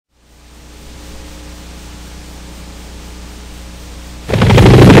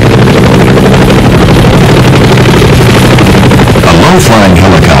low-flying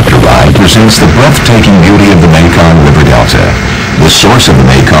helicopter ride presents the breathtaking beauty of the Mekong River Delta. The source of the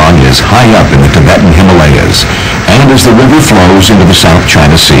Mekong is high up in the Tibetan Himalayas, and as the river flows into the South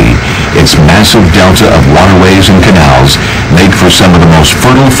China Sea, its massive delta of waterways and canals make for some of the most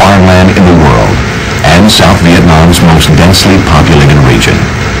fertile farmland in the world, and South Vietnam's most densely populated region.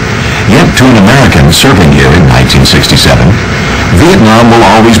 Yet to an American serving here in 1967, Vietnam will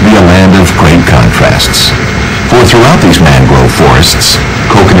always be a land of great contrasts. For throughout these mangrove forests,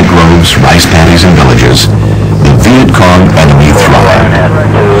 coconut groves, rice paddies, and villages, the Viet Cong enemy thrived.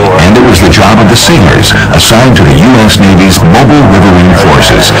 And it was the job of the sailors assigned to the U.S. Navy's Mobile Riverine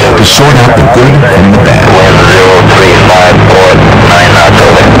Forces to sort out the good from the bad. 03549 knots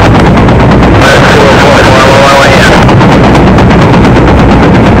over.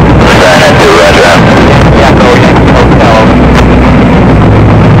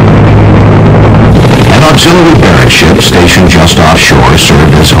 An auxiliary barrack ship stationed just offshore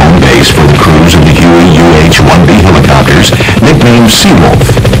served as home base for the crews of the Huey UH-1B helicopters, nicknamed SeaWolf.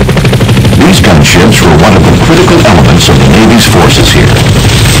 These gunships were one of the critical elements of the Navy's forces here.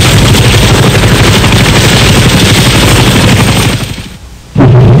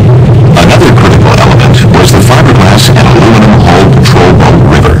 Another critical element was the fiberglass and aluminum hull patrol boat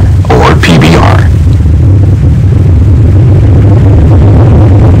River, or PBR.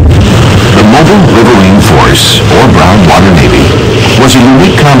 The Mobile Riverine Force, or Brown Water Navy, was a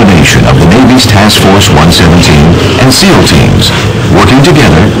unique combination of the Navy's Task Force 117 and SEAL teams, working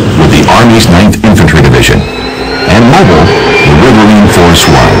together with the Army's 9th Infantry Division. And Mobile, the Riverine Force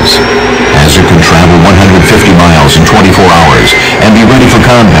was, as it could travel 150 miles in 24 hours and be ready for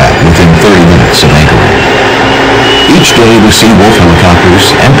combat within 30 minutes of anchoring. Each day, the SeaWolf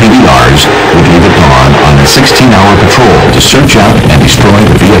helicopters and PBRs would leave at dawn on a 16-hour patrol to search out and destroy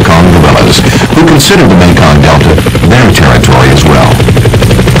the Viet Cong guerrillas, who considered the Mekong Delta their territory as well.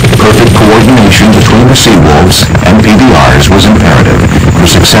 Perfect coordination between the SeaWolves and PBRs was imperative for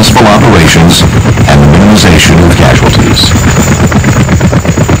successful operations and the minimization of casualties.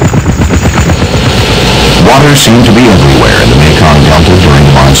 Water seemed to be everywhere in the Mekong Delta during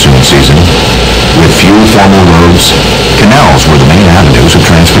the monsoon season. With few formal roads, canals were the main avenues of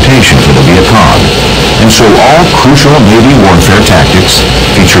transportation for the Viet Cong, and so all crucial Navy warfare tactics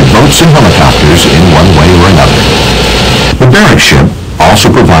featured boats and helicopters in one way or another. The barrack ship also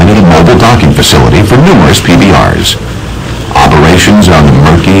provided a mobile docking facility for numerous PBRs. Operations on the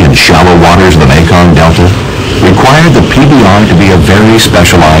murky and shallow waters of the Mekong Delta required the PBR to be a very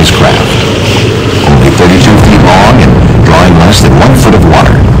specialized craft. Only 32 feet long and drawing less than 1 foot of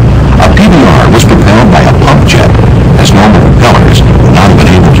water, a PBR was propelled by a pump jet, as normal propellers would not have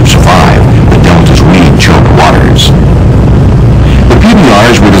been able to survive the Delta's weed-choked waters. The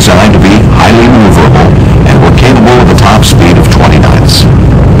PBRs were designed to be highly maneuverable and were capable of a top speed of 20 knots.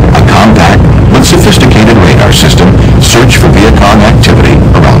 A compact but sophisticated radar system searched for Viet Cong activity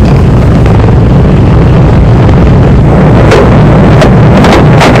around them.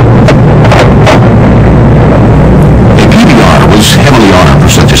 Heavily armed for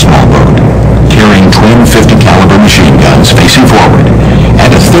such a small boat, carrying twin 50 caliber machine guns facing forward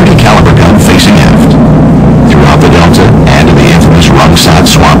and a 30 caliber gun facing aft. Throughout the Delta and in the infamous Rungsat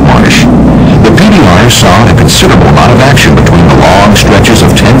swamp marsh, the PBR saw a considerable amount of action between the long stretches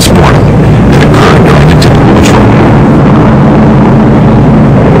of tense boredom that occurred during a typical patrol.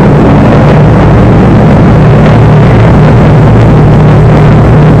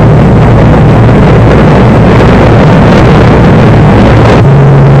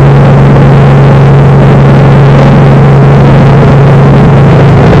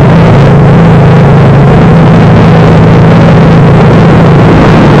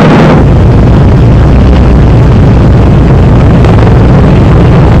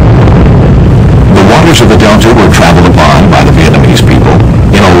 Of the Delta were traveled upon by the Vietnamese people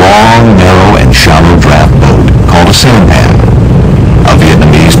in a long, narrow, and shallow draft boat called a sampan. A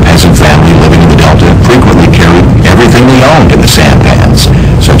Vietnamese peasant family living in the Delta frequently carried everything they owned in the sampans,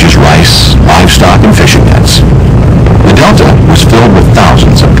 such as rice, livestock, and fishing nets. The Delta was filled with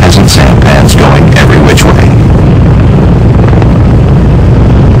thousands of peasant sampans going every which way.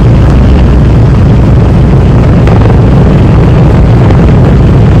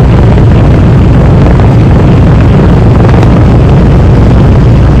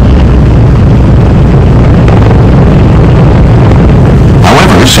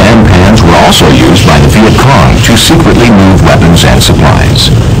 Sampans were also used by the Viet Cong to secretly move weapons and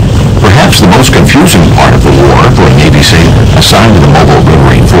supplies. Perhaps the most confusing part of the war for a Navy sailor assigned to the Mobile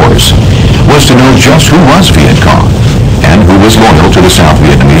Riverine Force was to know just who was Viet Cong and who was loyal to the South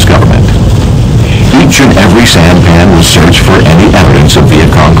Vietnamese government. Each and every sampan was searched for any evidence of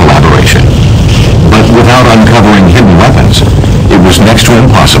Viet Cong collaboration. But without uncovering hidden weapons, it was next to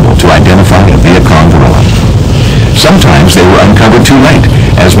impossible to identify a Viet Cong guerrilla. Sometimes they were uncovered too late,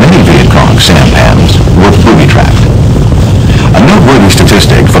 as many Viet Cong sampans were booby-trapped. A noteworthy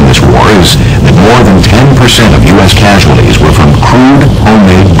statistic from this war is that more than 10% of U.S. casualties were from crude,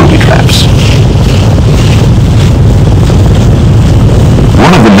 homemade booby traps.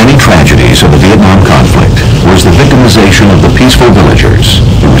 One of the many tragedies of the Vietnam conflict was the victimization of the peaceful villagers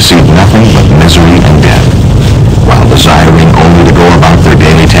who received nothing but misery and death. While desiring only to go about their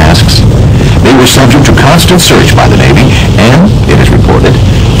daily tasks, they were subject to constant search by the Navy and, it is reported,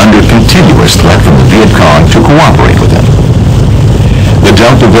 under continuous threat from the Viet Cong to cooperate with them. The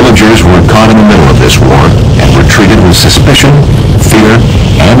Delta villagers were caught in the middle of this war and were treated with suspicion, fear,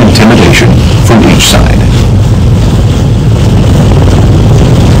 and intimidation from each side.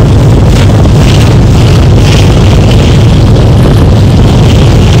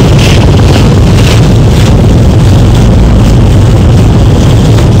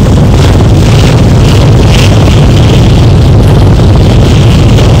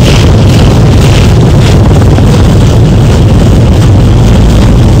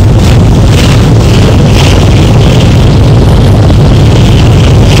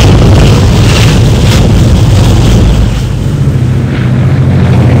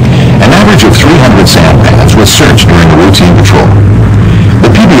 Of 300 sampans was searched during a routine patrol.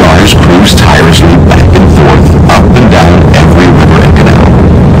 The PBRs cruised tirelessly back and forth, up and down every river and canal.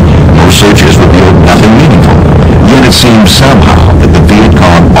 Most searches revealed nothing meaningful, yet it seemed somehow that the Viet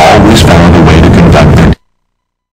Cong always found a